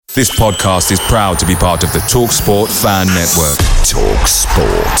This podcast is proud to be part of the TalkSport Fan Network.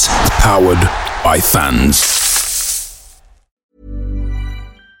 TalkSport. Powered by fans.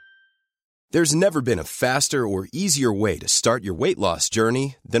 There's never been a faster or easier way to start your weight loss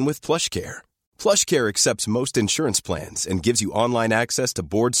journey than with PlushCare. PlushCare accepts most insurance plans and gives you online access to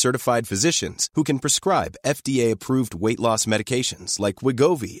board-certified physicians who can prescribe FDA-approved weight loss medications like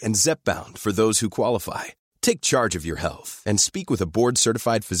Wegovy and Zepbound for those who qualify. Take charge of your health and speak with a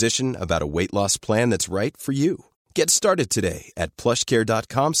board-certified physician about a weight loss plan that's right for you. Get started today at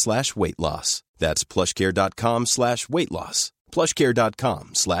plushcare.com/weight loss. That's plushcare.com/weight loss.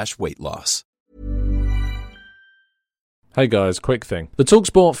 plushcare.com/weight loss. Hey guys, quick thing. The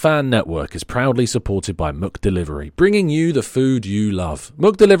TalkSport Fan Network is proudly supported by McDelivery, bringing you the food you love.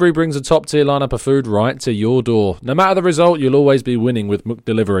 McDelivery brings a top-tier lineup of food right to your door. No matter the result, you'll always be winning with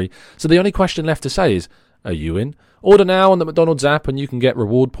McDelivery. So the only question left to say is, are you in? Order now on the McDonald's app and you can get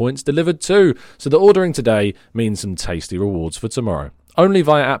reward points delivered too. So the ordering today means some tasty rewards for tomorrow. Only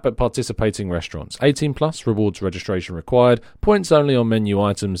via app at participating restaurants. 18 plus, rewards registration required. Points only on menu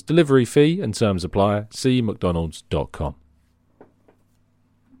items. Delivery fee and terms apply. See mcdonalds.com.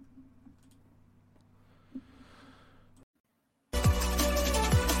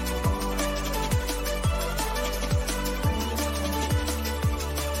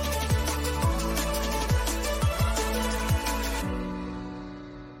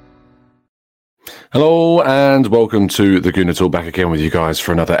 Hello and welcome to the Gooner Talk, back again with you guys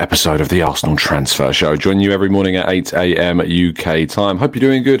for another episode of the Arsenal Transfer Show. Joining you every morning at 8 a.m. UK time. Hope you're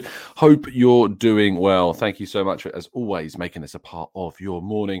doing good. Hope you're doing well. Thank you so much for, as always, making this a part of your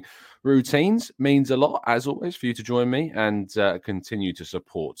morning routines. Means a lot, as always, for you to join me and continue to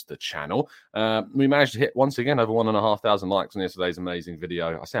support the channel. We managed to hit, once again, over 1,500 likes on yesterday's amazing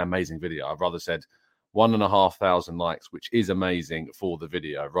video. I say amazing video. I've rather said 1,500 likes, which is amazing for the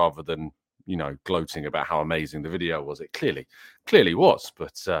video, rather than gloating about how amazing the video was. It clearly was,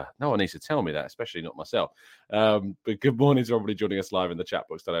 but no one needs to tell me that, especially not myself. But good morning to everybody joining us live in the chat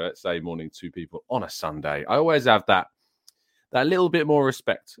box today. Let's say morning to people on a Sunday. I always have that little bit more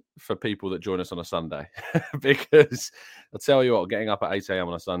respect for people that join us on a Sunday, because I'll tell you what, getting up at 8 a.m.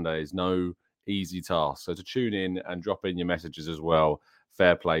 on a Sunday is no easy task. So to tune in and drop in your messages as well,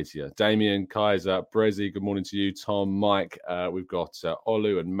 fair play to you. Damien, Kaiser, Brezzy, good morning to you. Tom, Mike, we've got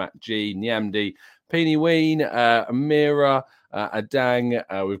Olu and Matt G, Nyamdi, Peeny Ween, Amira, Adang,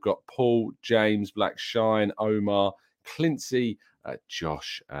 we've got Paul, James, Black Shine, Omar, Clincy,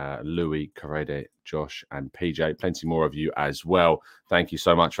 Josh, Louis, Correde, Josh, and PJ. Plenty more of you as well. Thank you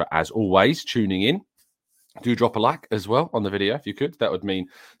so much for, as always, tuning in. Do drop a like as well on the video if you could. That would mean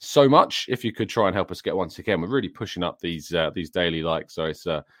so much if you could try and help us get once again. We're really pushing up these daily likes, so it's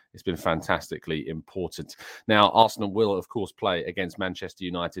been fantastically important. Now, Arsenal will, of course, play against Manchester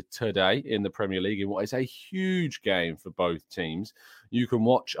United today in the Premier League in what is a huge game for both teams. You can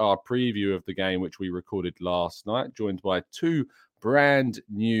watch our preview of the game, which we recorded last night, joined by two brand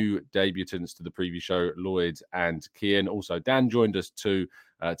new debutants to the preview show, Lloyd and Kian. Also, Dan joined us too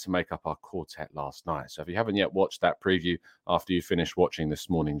to make up our quartet last night. So if you haven't yet watched that preview after you finish watching this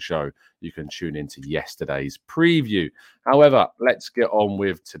morning's show, you can tune into yesterday's preview. However, let's get on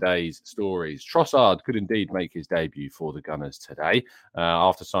with today's stories. Trossard could indeed make his debut for the Gunners today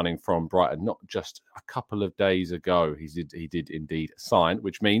after signing from Brighton not just a couple of days ago. He did indeed sign,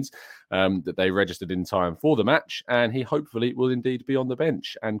 which means that they registered in time for the match, and he hopefully will indeed be on the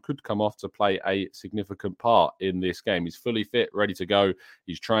bench and could come off to play a significant part in this game. He's fully fit, ready to go.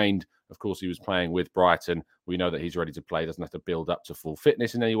 He's trained. Of course, he was playing with Brighton. We know that he's ready to play. Doesn't have to build up to full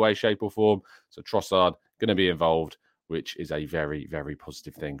fitness in any way, shape or form. So Trossard going to be involved, which is a very, very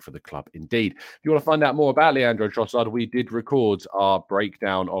positive thing for the club indeed. If you want to find out more about Leandro Trossard, we did record our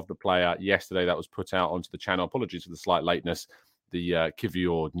breakdown of the player yesterday. That was put out onto the channel. Apologies for the slight lateness. The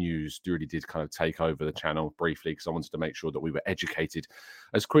Kivior news really did kind of take over the channel briefly, because I wanted to make sure that we were educated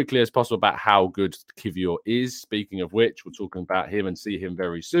as quickly as possible about how good Kivior is. Speaking of which, we're talking about him and see him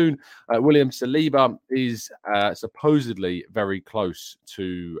very soon. William Saliba is supposedly very close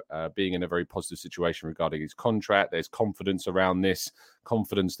to being in a very positive situation regarding his contract. There's confidence around this,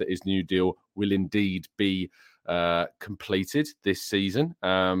 confidence that his new deal will indeed be completed this season.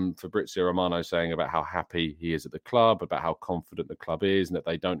 Fabrizio Romano saying about how happy he is at the club, about how confident the club is, and that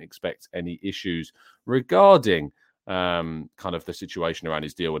they don't expect any issues regarding kind of the situation around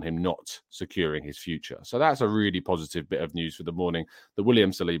his deal and him not securing his future. So that's a really positive bit of news for the morning. The William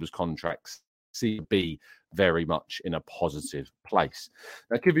Saliba's contracts seem to be very much in a positive place.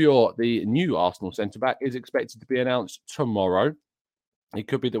 Now, Kivior, the new Arsenal centre-back, is expected to be announced tomorrow. It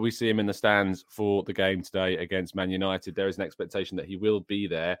could be that we see him in the stands for the game today against Man United. There is an expectation that he will be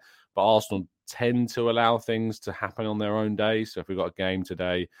there, but Arsenal tend to allow things to happen on their own day. So if we've got a game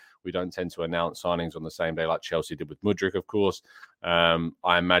today, we don't tend to announce signings on the same day like Chelsea did with Mudryk, of course.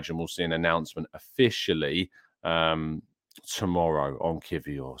 I imagine we'll see an announcement officially tomorrow on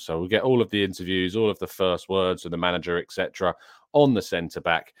Kivior. So we'll get all of the interviews, all of the first words of the manager, etc., on the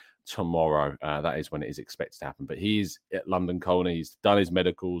centre-back tomorrow. That is when it is expected to happen. But he's at London Colney. He's done his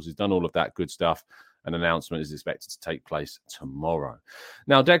medicals. He's done all of that good stuff. An announcement is expected to take place tomorrow.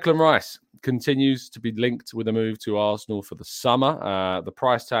 Now, Declan Rice continues to be linked with a move to Arsenal for the summer. The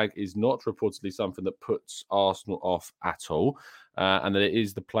price tag is not reportedly something that puts Arsenal off at all, and that it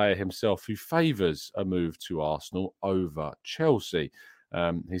is the player himself who favours a move to Arsenal over Chelsea.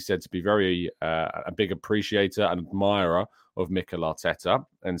 He's said to be a big appreciator and admirer of Mikel Arteta,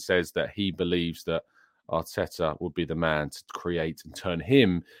 and says that he believes that Arteta would be the man to create and turn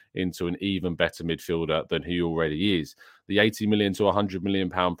him into an even better midfielder than he already is. The 80 million to 100 million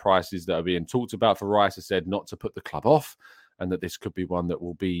pound prices that are being talked about for Rice are said not to put the club off, and that this could be one that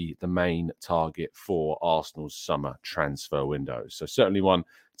will be the main target for Arsenal's summer transfer window. So certainly one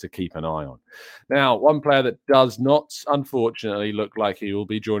to keep an eye on. Now, one player that does not, unfortunately, look like he will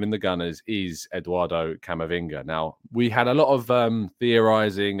be joining the Gunners is Eduardo Camavinga. Now, we had a lot of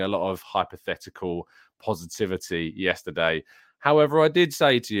theorising, a lot of hypothetical positivity yesterday. However, I did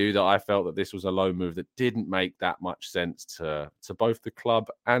say to you that I felt that this was a loan move that didn't make that much sense to both the club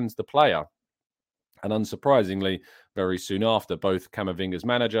and the player. And unsurprisingly, very soon after, both Camavinga's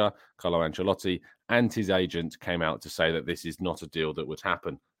manager, Carlo Ancelotti, and his agent came out to say that this is not a deal that would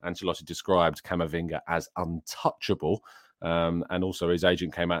happen. Ancelotti described Camavinga as untouchable, and also his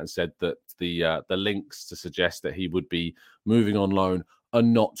agent came out and said that the links to suggest that he would be moving on loan are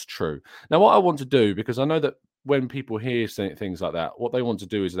not true. Now, what I want to do, because I know that when people hear things like that, what they want to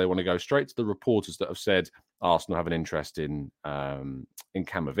do is they want to go straight to the reporters that have said Arsenal have an interest in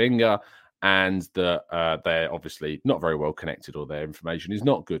Camavinga, and that they're obviously not very well connected or their information is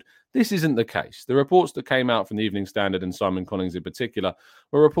not good. This isn't the case. The reports that came out from the Evening Standard and Simon Collins in particular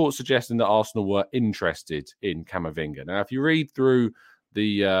were reports suggesting that Arsenal were interested in Camavinga. Now, if you read through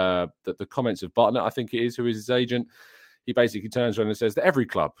the comments of Bartlett, I think it is, who is his agent, he basically turns around and says that every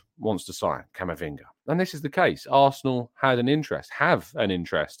club wants to sign Camavinga. And this is the case. Arsenal have an interest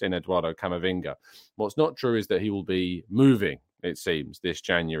in Eduardo Camavinga. What's not true is that he will be moving, it seems, this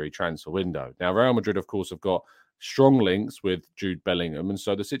January transfer window. Now, Real Madrid, of course, have got strong links with Jude Bellingham, and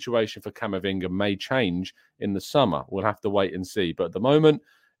so the situation for Camavinga may change in the summer. We'll have to wait and see. But at the moment,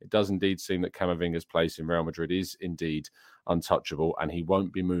 it does indeed seem that Camavinga's place in Real Madrid is indeed untouchable, and he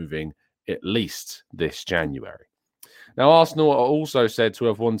won't be moving at least this January. Now, Arsenal are also said to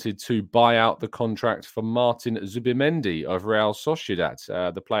have wanted to buy out the contract for Martin Zubimendi of Real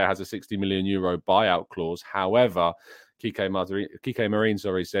Sociedad. The player has a €60 million buyout clause. However, Kike Marin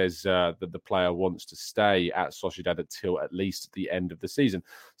says that the player wants to stay at Sociedad until at least the end of the season.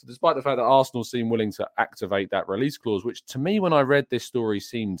 So despite the fact that Arsenal seem willing to activate that release clause, which to me, when I read this story,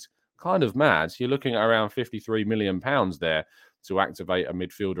 seemed kind of mad. You're looking at around £53 million there to activate a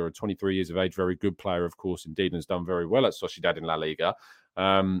midfielder of 23 years of age, very good player, of course, indeed, and has done very well at Sociedad in La Liga.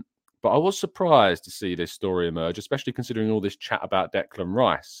 But I was surprised to see this story emerge, especially considering all this chat about Declan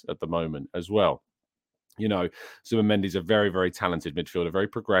Rice at the moment as well. You know, Zubimendi's a very, very talented midfielder, very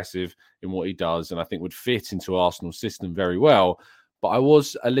progressive in what he does, and I think would fit into Arsenal's system very well. But I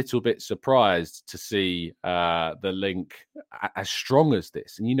was a little bit surprised to see the link as strong as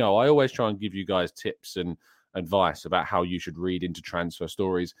this. And, you know, I always try and give you guys tips and advice about how you should read into transfer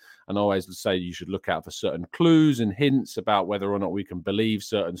stories, and I always say you should look out for certain clues and hints about whether or not we can believe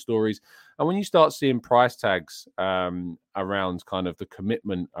certain stories. And when you start seeing price tags around kind of the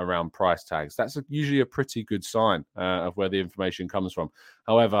commitment around price tags, that's usually a pretty good sign of where the information comes from.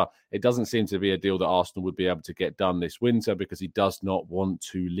 However, it doesn't seem to be a deal that Arsenal would be able to get done this winter, because he does not want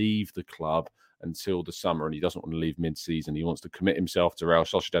to leave the club until the summer, and he doesn't want to leave mid-season. He wants to commit himself to Real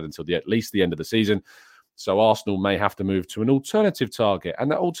Sociedad until at least the end of the season. So Arsenal may have to move to an alternative target.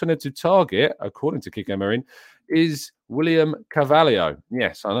 And that alternative target, according to Kike Marin, is William Carvalho.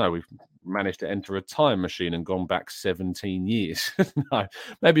 Yes, I know, we've managed to enter a time machine and gone back 17 years. No,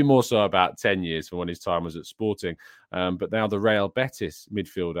 maybe more so about 10 years from when his time was at Sporting. But now the Real Betis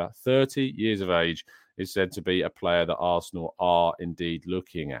midfielder, 30 years of age, is said to be a player that Arsenal are indeed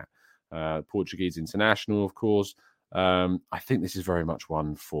looking at. Portuguese international, of course. I think this is very much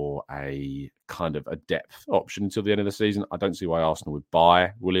one for a kind of a depth option until the end of the season. I don't see why Arsenal would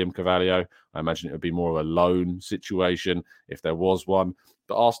buy William Carvalho. I imagine it would be more of a loan situation if there was one.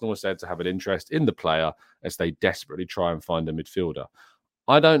 But Arsenal was said to have an interest in the player as they desperately try and find a midfielder.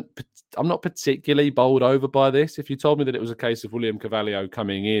 I'm not particularly bowled over by this. If you told me that it was a case of William Carvalho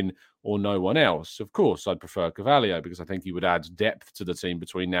coming in or no one else, of course, I'd prefer Carvalho because I think he would add depth to the team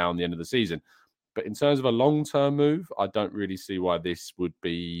between now and the end of the season. But in terms of a long-term move, I don't really see why this would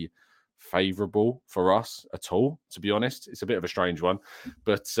be favourable for us at all, to be honest. It's a bit of a strange one.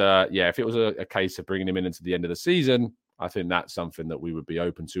 But if it was a case of bringing him in into the end of the season, I think that's something that we would be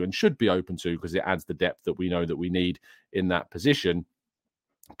open to and should be open to because it adds the depth that we know that we need in that position.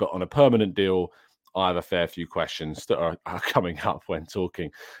 But on a permanent deal, I have a fair few questions that are coming up when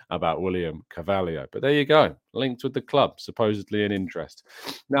talking about William Carvalho. But there you go, linked with the club, supposedly an interest.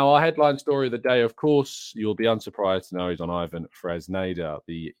 Now, our headline story of the day, of course, you'll be unsurprised to know is on Ivan Fresneda,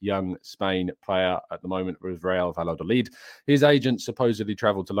 the young Spain player at the moment with Real Valladolid. His agent supposedly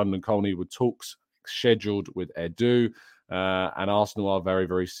travelled to London Colney with talks scheduled with Edu. And Arsenal are very,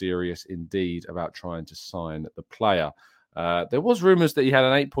 very serious indeed about trying to sign the player. There was rumours that he had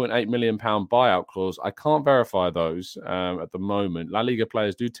an £8.8 million buyout clause. I can't verify those at the moment. La Liga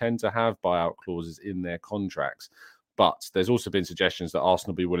players do tend to have buyout clauses in their contracts. But there's also been suggestions that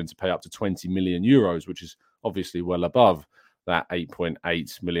Arsenal be willing to pay up to 20 million euros, which is obviously well above that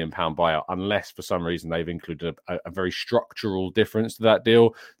 £8.8 million buyout, unless for some reason they've included a very structural difference to that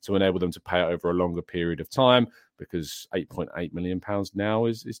deal to enable them to pay it over a longer period of time, because £8.8 million now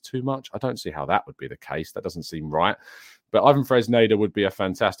is too much. I don't see how that would be the case. That doesn't seem right. But Ivan Fresneda would be a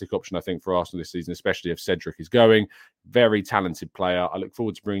fantastic option, I think, for Arsenal this season, especially if Cedric is going. Very talented player. I look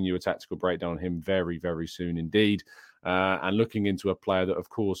forward to bringing you a tactical breakdown on him very, very soon indeed. And looking into a player that, of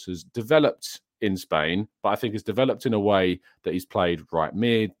course, has developed in Spain, but I think has developed in a way that he's played right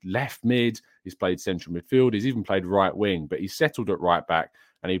mid, left mid, he's played central midfield, he's even played right wing, but he's settled at right back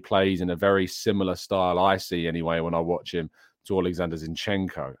and he plays in a very similar style, I see anyway, when I watch him, to Alexander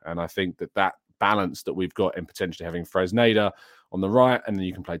Zinchenko. And I think that balance that we've got in potentially having Fresneda on the right, and then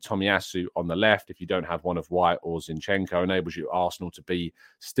you can play Tomiyasu on the left if you don't have one of White or Zinchenko, enables you Arsenal to be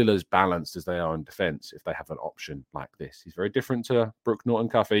still as balanced as they are in defence if they have an option like this. He's very different to Brooke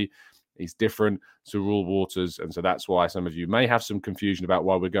Norton-Cuffy. He's different to Rule Waters, and so that's why some of you may have some confusion about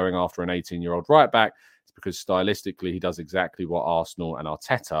why we're going after an 18-year-old right back. It's because stylistically he does exactly what Arsenal and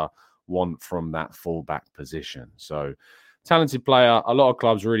Arteta want from that full-back position. So talented player. A lot of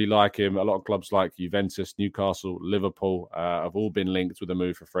clubs really like him. A lot of clubs like Juventus, Newcastle, Liverpool have all been linked with a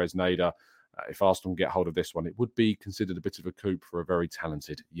move for Fresneda. If Arsenal get hold of this one, it would be considered a bit of a coup for a very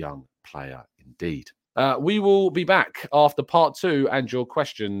talented young player indeed. We will be back after part 2 and your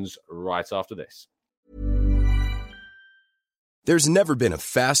questions right after this. There's never been a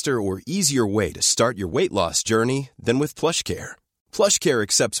faster or easier way to start your weight loss journey than with PlushCare. PlushCare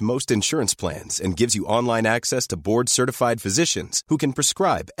accepts most insurance plans and gives you online access to board-certified physicians who can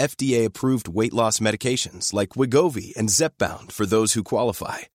prescribe FDA-approved weight loss medications like Wegovy and Zepbound for those who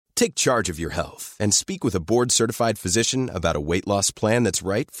qualify. Take charge of your health and speak with a board-certified physician about a weight loss plan that's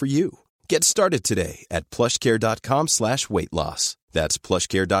right for you. Get started today at plushcare.com/weight loss. That's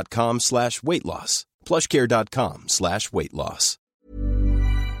plushcare.com/weight loss. plushcare.com/weight loss.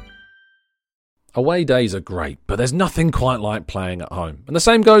 Away days are great, but there's nothing quite like playing at home. And the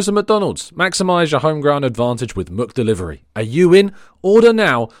same goes to McDonald's. Maximise your home ground advantage with McDelivery. Are you in? Order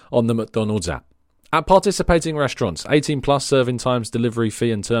now on the McDonald's app. At participating restaurants, 18 plus serving times, delivery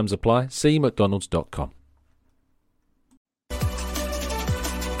fee and terms apply. See mcdonalds.com.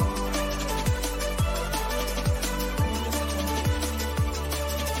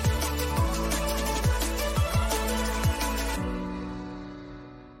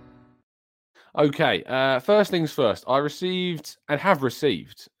 Okay, first things first. I received and have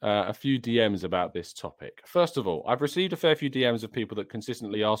received a few DMs about this topic. First of all, I've received a fair few DMs of people that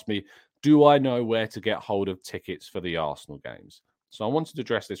consistently ask me, do I know where to get hold of tickets for the Arsenal games? So I wanted to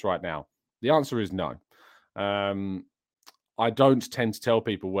address this right now. The answer is no. I don't tend to tell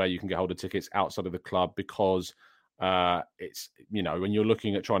people where you can get hold of tickets outside of the club because it's, when you're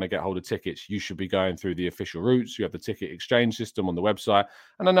looking at trying to get hold of tickets, you should be going through the official routes. You have the ticket exchange system on the website.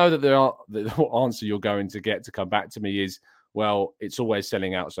 And I know that the answer you're going to get to come back to me is, well, it's always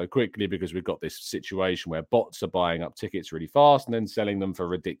selling out so quickly because we've got this situation where bots are buying up tickets really fast and then selling them for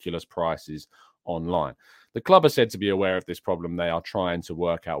ridiculous prices online. The club are said to be aware of this problem. They are trying to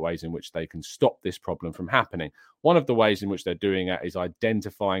work out ways in which they can stop this problem from happening. One of the ways in which they're doing that is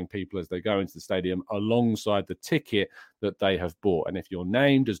identifying people as they go into the stadium alongside the ticket that they have bought. And if your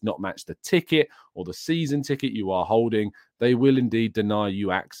name does not match the ticket or the season ticket you are holding, they will indeed deny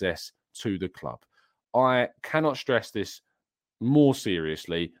you access to the club. I cannot stress this more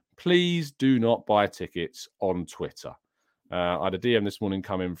seriously. Please do not buy tickets on Twitter. I had a DM this morning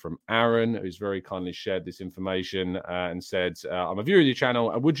coming from Aaron, who's very kindly shared this information and said, I'm a viewer of your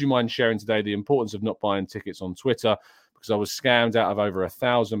channel, and would you mind sharing today the importance of not buying tickets on Twitter? Because I was scammed out of over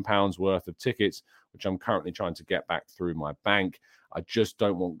 £1,000 worth of tickets, which I'm currently trying to get back through my bank. I just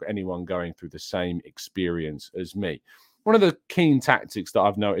don't want anyone going through the same experience as me. One of the keen tactics that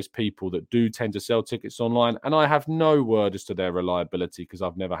I've noticed people that do tend to sell tickets online, and I have no word as to their reliability because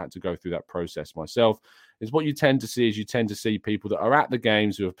I've never had to go through that process myself, is what you tend to see is you tend to see people that are at the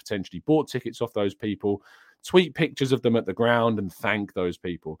games who have potentially bought tickets off those people, tweet pictures of them at the ground and thank those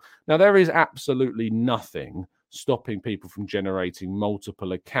people. Now, there is absolutely nothing stopping people from generating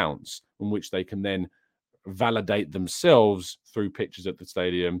multiple accounts on which they can then validate themselves through pictures at the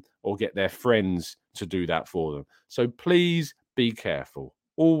stadium or get their friends to do that for them. So please be careful.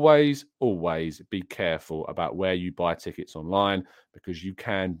 Always, always be careful about where you buy tickets online because you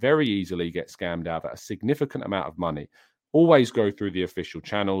can very easily get scammed out of a significant amount of money. Always go through the official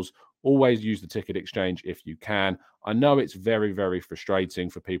channels. Always use the ticket exchange if you can. I know it's very, very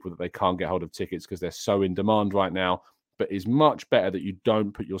frustrating for people that they can't get hold of tickets because they're so in demand right now, but it's much better that you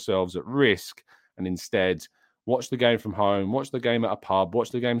don't put yourselves at risk and instead watch the game from home, watch the game at a pub, watch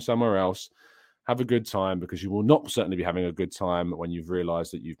the game somewhere else, have a good time because you will not certainly be having a good time when you've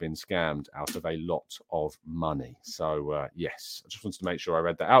realised that you've been scammed out of a lot of money. So, yes, I just wanted to make sure I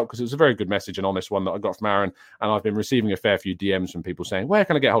read that out because it was a very good message, an honest one that I got from Aaron, and I've been receiving a fair few DMs from people saying, where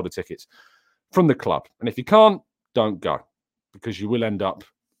can I get hold of tickets? From the club. And if you can't, don't go because you will end up,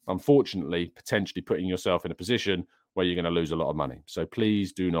 unfortunately, potentially putting yourself in a position where you're going to lose a lot of money. So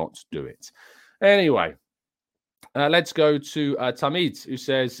please do not do it. Anyway, let's go to Tamid, who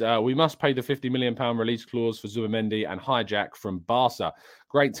says, we must pay the £50 million release clause for Zubimendi and Hijack from Barca.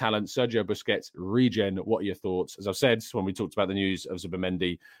 Great talent, Sergio Busquets, regen. What are your thoughts? As I've said, when we talked about the news of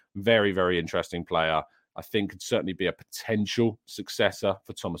Zubimendi, very, very interesting player. I think could certainly be a potential successor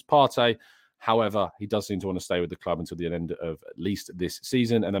for Thomas Partey. However, he does seem to want to stay with the club until the end of at least this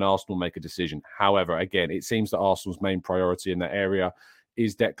season, and then Arsenal make a decision. However, again, it seems that Arsenal's main priority in that area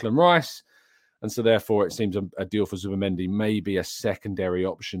is Declan Rice. And so, therefore, it seems a deal for Zubimendi may be a secondary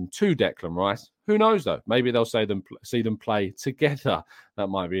option to Declan Rice. Who knows, though? Maybe they'll see them play together. That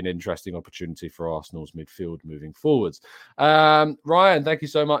might be an interesting opportunity for Arsenal's midfield moving forwards. Ryan, thank you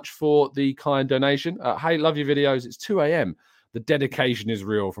so much for the kind donation. Hey, love your videos. It's 2 a.m. The dedication is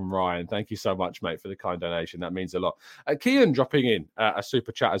real from Ryan. Thank you so much, mate, for the kind donation. That means a lot. Kian dropping in a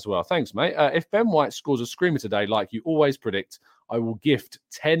super chat as well. Thanks, mate. If Ben White scores a screamer today, like you always predict, I will gift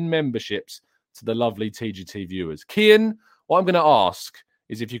 10 memberships to the lovely TGT viewers. Kian, what I'm going to ask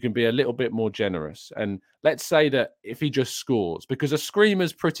is if you can be a little bit more generous. And let's say that if he just scores, because a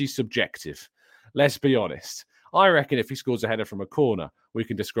screamer's pretty subjective. Let's be honest. I reckon if he scores a header from a corner, we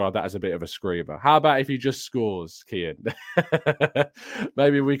can describe that as a bit of a screamer. How about if he just scores, Kian?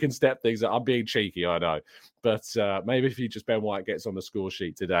 Maybe we can step things up. I'm being cheeky, I know. But maybe if Ben White gets on the score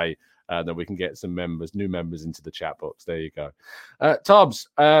sheet today, then we can get some new members into the chat box. There you go. Tubbs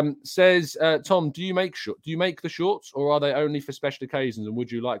says, Tom, do you make the shorts or are they only for special occasions? And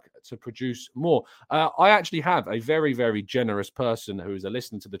would you like to produce more? I actually have a very, very generous person who is a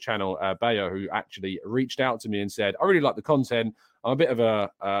listener to the channel, Bayo, who actually reached out to me and said, I really like the content. I'm a bit of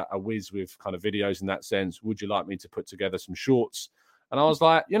a whiz with kind of videos in that sense. Would you like me to put together some shorts? And I was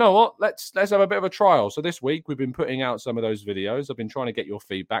like, you know what? Let's have a bit of a trial. So this week we've been putting out some of those videos. I've been trying to get your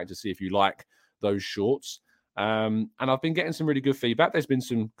feedback to see if you like those shorts. And I've been getting some really good feedback. There's been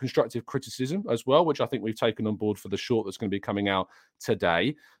some constructive criticism as well, which I think we've taken on board for the short that's going to be coming out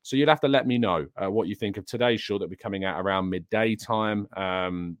today. So you'd have to let me know what you think of today's short that'll be coming out around midday time,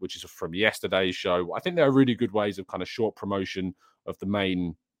 which is from yesterday's show. I think there are really good ways of kind of short promotion of the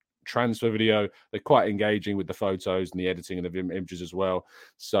main transfer video. They're quite engaging with the photos and the editing and the images as well.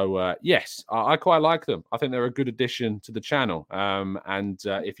 So yes, I quite like them. I think they're a good addition to the channel. And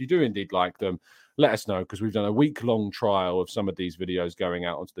if you do indeed like them, let us know, because we've done a week-long trial of some of these videos going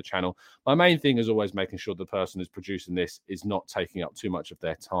out onto the channel. My main thing is always making sure the person who's producing this is not taking up too much of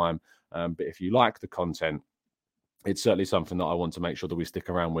their time. But if you like the content, it's certainly something that I want to make sure that we stick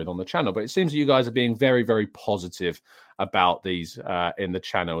around with on the channel. But it seems that you guys are being very, very positive about these in the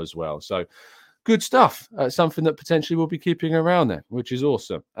channel as well. So good stuff. Something that potentially we'll be keeping around there, which is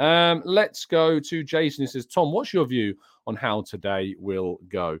awesome. Let's go to Jason, who says, Tom, what's your view on how today will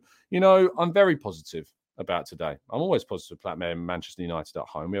go? You know, I'm very positive about today. I'm always positive about Manchester United at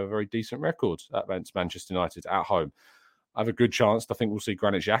home. We have a very decent record against Manchester United at home. I have a good chance. I think we'll see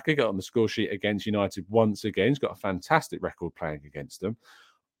Granit Xhaka get on the score sheet against United once again. He's got a fantastic record playing against them.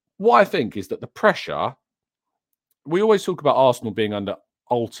 What I think is that the pressure, we always talk about Arsenal being under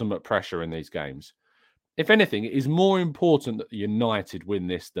ultimate pressure in these games. if anything, it is more important that United win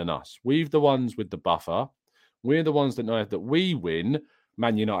this than us. We're the ones with the buffer. We're the ones that know that we win.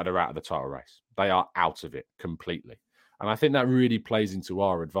 Man United are out of the title race. They are out of it completely. And I think that really plays into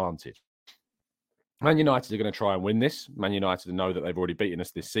our advantage. Man United are going to try and win this. Man United know that they've already beaten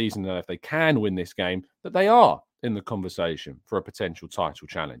us this season. And if they can win this game, that they are in the conversation for a potential title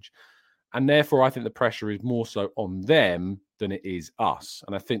challenge. And therefore, I think the pressure is more so on them than it is us.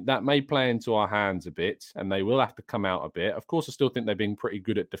 And I think that may play into our hands a bit, and they will have to come out a bit. Of course, I still think they've been pretty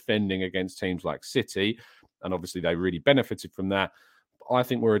good at defending against teams like City, and obviously they really benefited from that. But I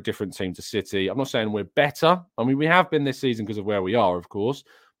think we're a different team to City. I'm not saying we're better. I mean, we have been this season because of where we are, of course,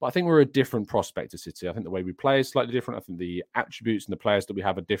 but I think we're a different prospect to City. I think the way we play is slightly different. I think the attributes and the players that we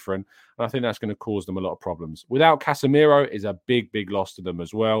have are different, and I think that's going to cause them a lot of problems. Without Casemiro is a big, big loss to them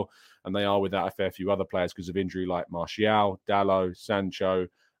as well. And they are without a fair few other players because of injury like Martial, Dalot, Sancho,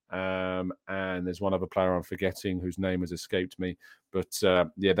 and there's one other player I'm forgetting whose name has escaped me. But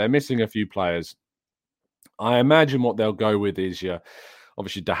yeah, they're missing a few players. I imagine what they'll go with is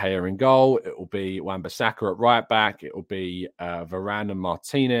obviously De Gea in goal. It will be Wan-Bissaka at right back. It will be Varane and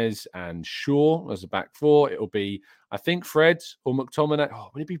Martinez and Shaw as a back four. It will be, I think, Fred or McTominay.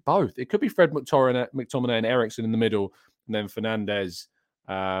 Oh, would it be both? It could be Fred, McTominay and Eriksen in the middle, and then Fernandes,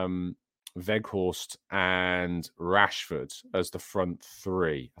 Weghorst and Rashford as the front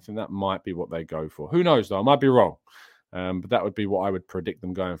three. I think that might be what they go for. Who knows, though? I might be wrong. But that would be what I would predict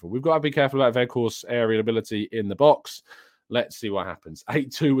them going for. We've got to be careful about Weghorst's aerial ability in the box. Let's see what happens.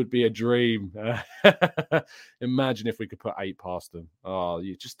 8-2 would be a dream. Imagine if we could put 8 past them. Oh,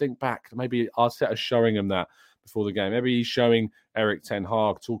 you just think back. Maybe Arteta's showing them that before the game. Maybe he's showing Erik ten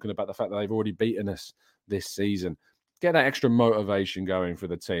Hag, talking about the fact that they've already beaten us this season. Get that extra motivation going for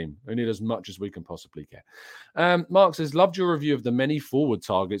the team. We need as much as we can possibly get. Mark says, loved your review of the many forward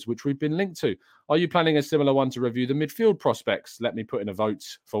targets which we've been linked to. Are you planning a similar one to review the midfield prospects? Let me put in a vote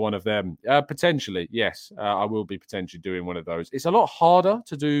for one of them. Potentially, yes. I will be potentially doing one of those. It's a lot harder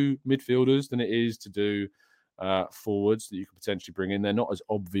to do midfielders than it is to do forwards that you could potentially bring in. They're not as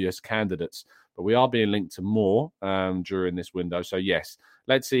obvious candidates, but we are being linked to more during this window. So yes,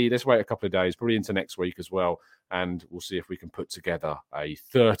 let's see. Let's wait a couple of days, probably into next week as well. And we'll see if we can put together a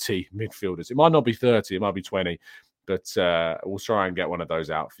 30 midfielders. It might not be 30, it might be 20, but we'll try and get one of those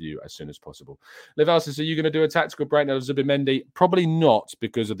out for you as soon as possible. Liv says, are you going to do a tactical breakdown of Zubimendi? Probably not,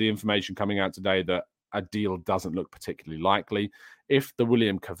 because of the information coming out today that a deal doesn't look particularly likely. If the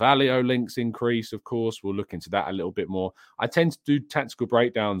William Carvalho links increase, of course, we'll look into that a little bit more. I tend to do tactical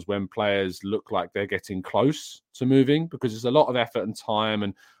breakdowns when players look like they're getting close to moving, because it's a lot of effort and time,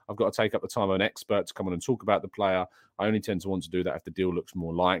 and I've got to take up the time of an expert to come on and talk about the player. I only tend to want to do that if the deal looks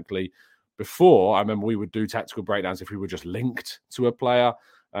more likely. Before, I remember we would do tactical breakdowns if we were just linked to a player,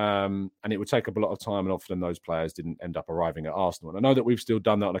 and it would take up a lot of time, and often those players didn't end up arriving at Arsenal. And I know that we've still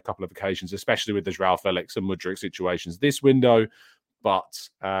done that on a couple of occasions, especially with the João Felix and Mudryk situations this window. But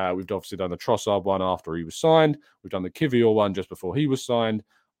we've obviously done the Trossard one after he was signed. We've done the Kivior one just before he was signed.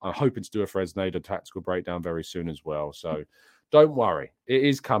 I'm hoping to do a Fresneda tactical breakdown very soon as well. So don't worry. It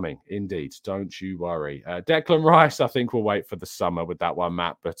is coming, indeed. Don't you worry. Declan Rice, I think we'll wait for the summer with that one,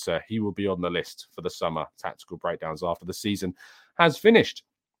 Matt. But he will be on the list for the summer tactical breakdowns after the season has finished.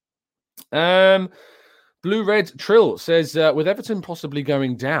 Blue Red Trill says, with Everton possibly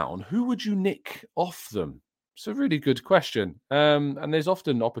going down, who would you nick off them? It's a really good question. And there's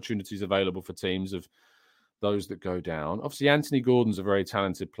often opportunities available for teams of those that go down. Obviously, Anthony Gordon's a very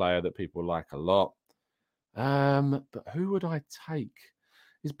talented player that people like a lot. But who would I take?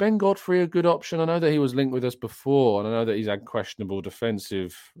 Is Ben Godfrey a good option? I know that he was linked with us before, and I know that he's had questionable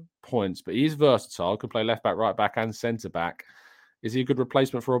defensive points, but he's versatile, can play left back, right back, and centre back. Is he a good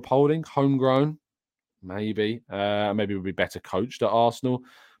replacement for Holding? Homegrown? Maybe. Maybe would be better coached at Arsenal.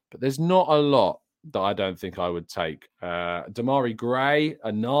 But there's not a lot that I don't think I would take. Damari Gray,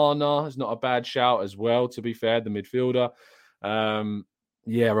 Anana is not a bad shout as well, to be fair, the midfielder.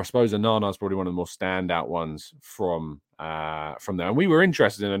 Yeah, I suppose Anana is probably one of the more standout ones from there. And we were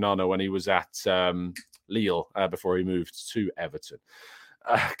interested in Anana when he was at Lille before he moved to Everton.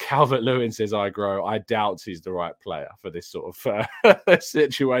 Calvert-Lewin says, I doubt he's the right player for this sort of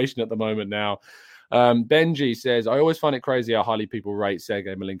situation at the moment now. Benji says, I always find it crazy how highly people rate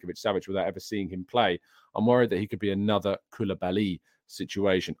Sergej Milinkovic-Savic without ever seeing him play. I'm worried that he could be another Koulibaly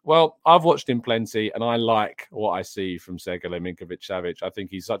situation. Well, I've watched him plenty, and I like what I see from Sergej Milinkovic-Savic. I think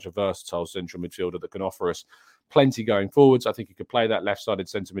he's such a versatile central midfielder that can offer us plenty going forwards. I think he could play that left-sided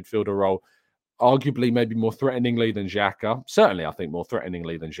centre midfielder role, arguably maybe more threateningly than Xhaka. Certainly, I think more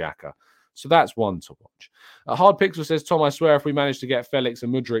threateningly than Xhaka. So that's one to watch. Hard Pixel says, Tom, I swear if we managed to get Felix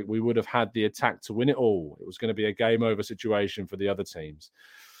and Mudryk, we would have had the attack to win it all. It was going to be a game over situation for the other teams.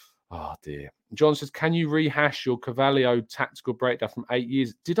 Oh, dear. John says, can you rehash your Carvalho tactical breakdown from 8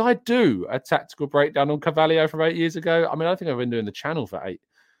 years? Did I do a tactical breakdown on Carvalho from 8 years ago? I mean, I think I've been doing the channel for 8.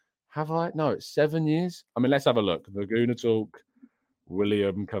 Have I? No, it's 7 years. I mean, let's have a look. The Gooner Talk,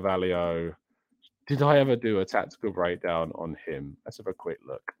 William Carvalho. Did I ever do a tactical breakdown on him? Let's have a quick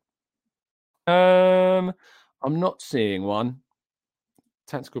look. I'm not seeing one.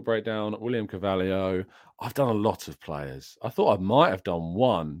 Tactical breakdown, William Carvalho. I've done a lot of players. I thought I might have done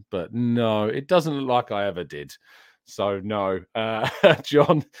one, but no, it doesn't look like I ever did. So no,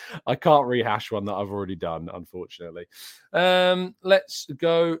 John, I can't rehash one that I've already done, unfortunately. Let's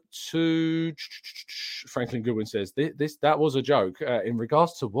go to Franklin Goodwin says, that was a joke. In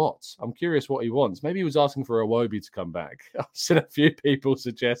regards to what? I'm curious what he wants. Maybe he was asking for Iwobi to come back. I've seen a few people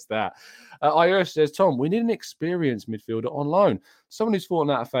suggest that. Irish says, Tom, we need an experienced midfielder on loan. Someone who's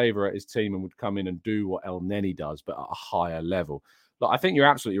fallen out of favour at his team and would come in and do what El Neni does, but at a higher level. Look, I think you're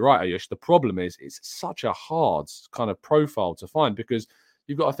absolutely right, Ayush. The problem is it's such a hard kind of profile to find because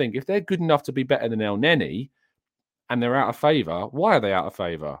you've got to think if they're good enough to be better than El Neni and they're out of favour, why are they out of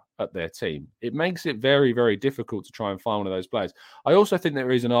favour at their team? It makes it very, very difficult to try and find one of those players. I also think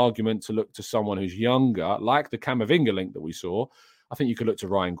there is an argument to look to someone who's younger, like the Camavinga link that we saw. I think you could look to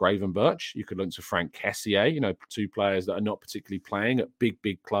Ryan Gravenberch. You could look to Frank Kessié, two players that are not particularly playing at big,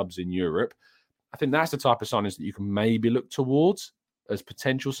 big clubs in Europe. I think that's the type of signings that you can maybe look towards as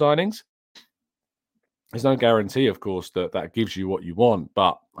potential signings. There's no guarantee, of course, that gives you what you want,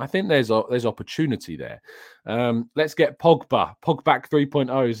 but I think there's opportunity there. Let's get Pogba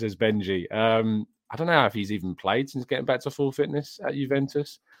 3.0, says Benji. I don't know if he's even played since getting back to full fitness at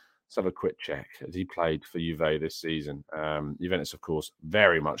Juventus. Let's have a quick check. Has he played for Juve this season? Juventus, of course,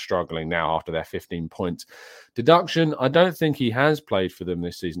 very much struggling now after their 15-point deduction. I don't think he has played for them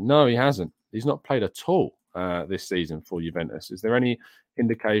this season. No, he hasn't. He's not played at all this season for Juventus. Is there any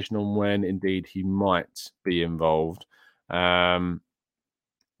indication on when indeed he might be involved? Doesn't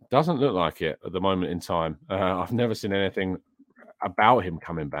look like it at the moment in time. I've never seen anything about him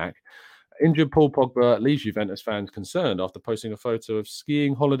coming back. Injured Paul Pogba leaves Juventus fans concerned after posting a photo of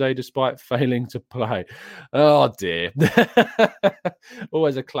skiing holiday despite failing to play. Oh, dear.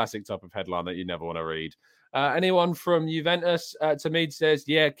 Always a classic type of headline that you never want to read. Anyone from Juventus? Tamid says,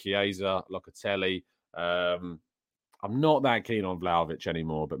 yeah, Chiesa, Locatelli. I'm not that keen on Vlahovic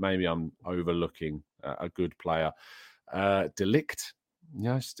anymore, but maybe I'm overlooking a good player. De Ligt.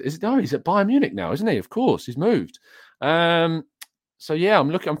 Yes, he's at Bayern Munich now, isn't he? Of course, he's moved. So yeah,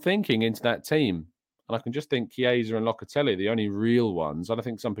 I'm thinking into that team, and I can just think Chiesa and Locatelli, the only real ones. I don't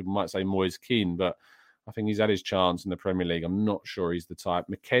think some people might say Moise Kean, but I think he's had his chance in the Premier League. I'm not sure he's the type.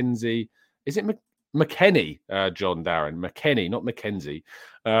 McKenzie, is it McKennie? John Darren, McKennie, not McKenzie.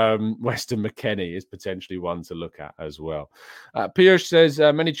 Weston McKennie is potentially one to look at as well. Piyush says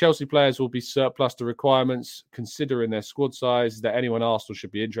many Chelsea players will be surplus to requirements considering their squad size. Is there anyone Arsenal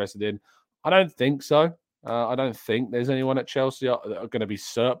should be interested in? I don't think so. I don't think there's anyone at Chelsea that are going to be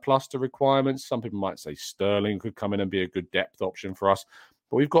surplus to requirements. Some people might say Sterling could come in and be a good depth option for us.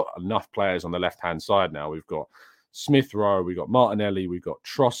 But we've got enough players on the left-hand side now. We've got Smith Rowe, we've got Martinelli, we've got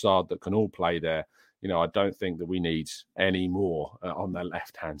Trossard that can all play there. I don't think that we need any more on the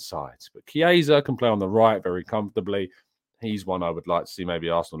left-hand side. But Chiesa can play on the right very comfortably. He's one I would like to see maybe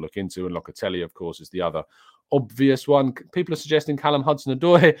Arsenal look into. And Locatelli, of course, is the other obvious one. People are suggesting Callum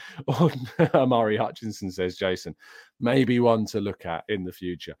Hudson-Odoi or Amari Hutchinson, says Jason. Maybe one to look at in the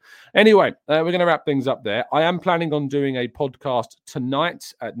future. Anyway, we're going to wrap things up there. I am planning on doing a podcast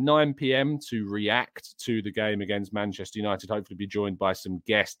tonight at 9 p.m. to react to the game against Manchester United. Hopefully be joined by some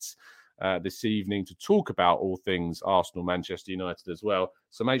guests this evening to talk about all things Arsenal, Manchester United as well.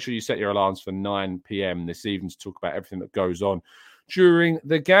 So make sure you set your alarms for 9 p.m. this evening to talk about everything that goes on during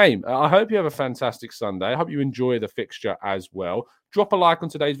the game. I hope you have a fantastic Sunday. I hope you enjoy the fixture as well. Drop a like on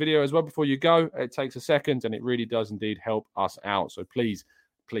today's video as well before you go. It takes a second and it really does indeed help us out. So please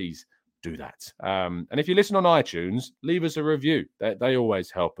do that. And if you listen on iTunes, leave us a review. They always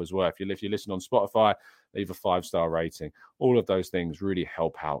help as well. If you listen on Spotify, leave a 5-star rating. All of those things really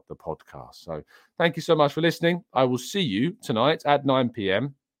help out the podcast. So thank you so much for listening. I will see you tonight at 9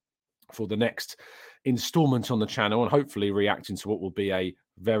 p.m. for the next installment on the channel and hopefully reacting to what will be a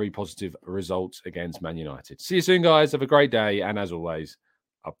very positive result against Man United. See you soon, guys. Have a great day. And as always,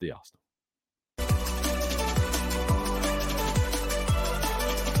 up the Arsenal.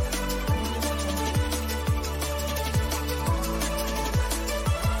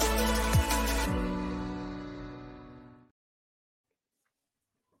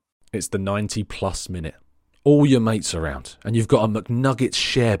 It's the 90-plus minute. All your mates around, and you've got a McNuggets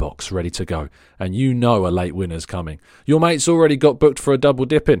share box ready to go, and you know a late winner's coming. Your mate's already got booked for a double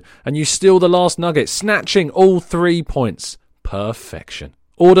dipping, and you steal the last nugget, snatching all 3 points. Perfection.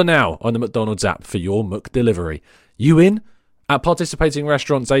 Order now on the McDonald's app for your McDelivery. You in? At participating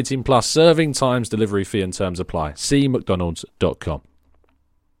restaurants, 18 plus, serving times, delivery fee and terms apply. See mcdonalds.com.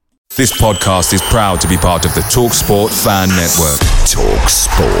 This podcast is proud to be part of the TalkSport Fan Network.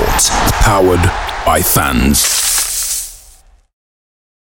 TalkSport. Powered by fans.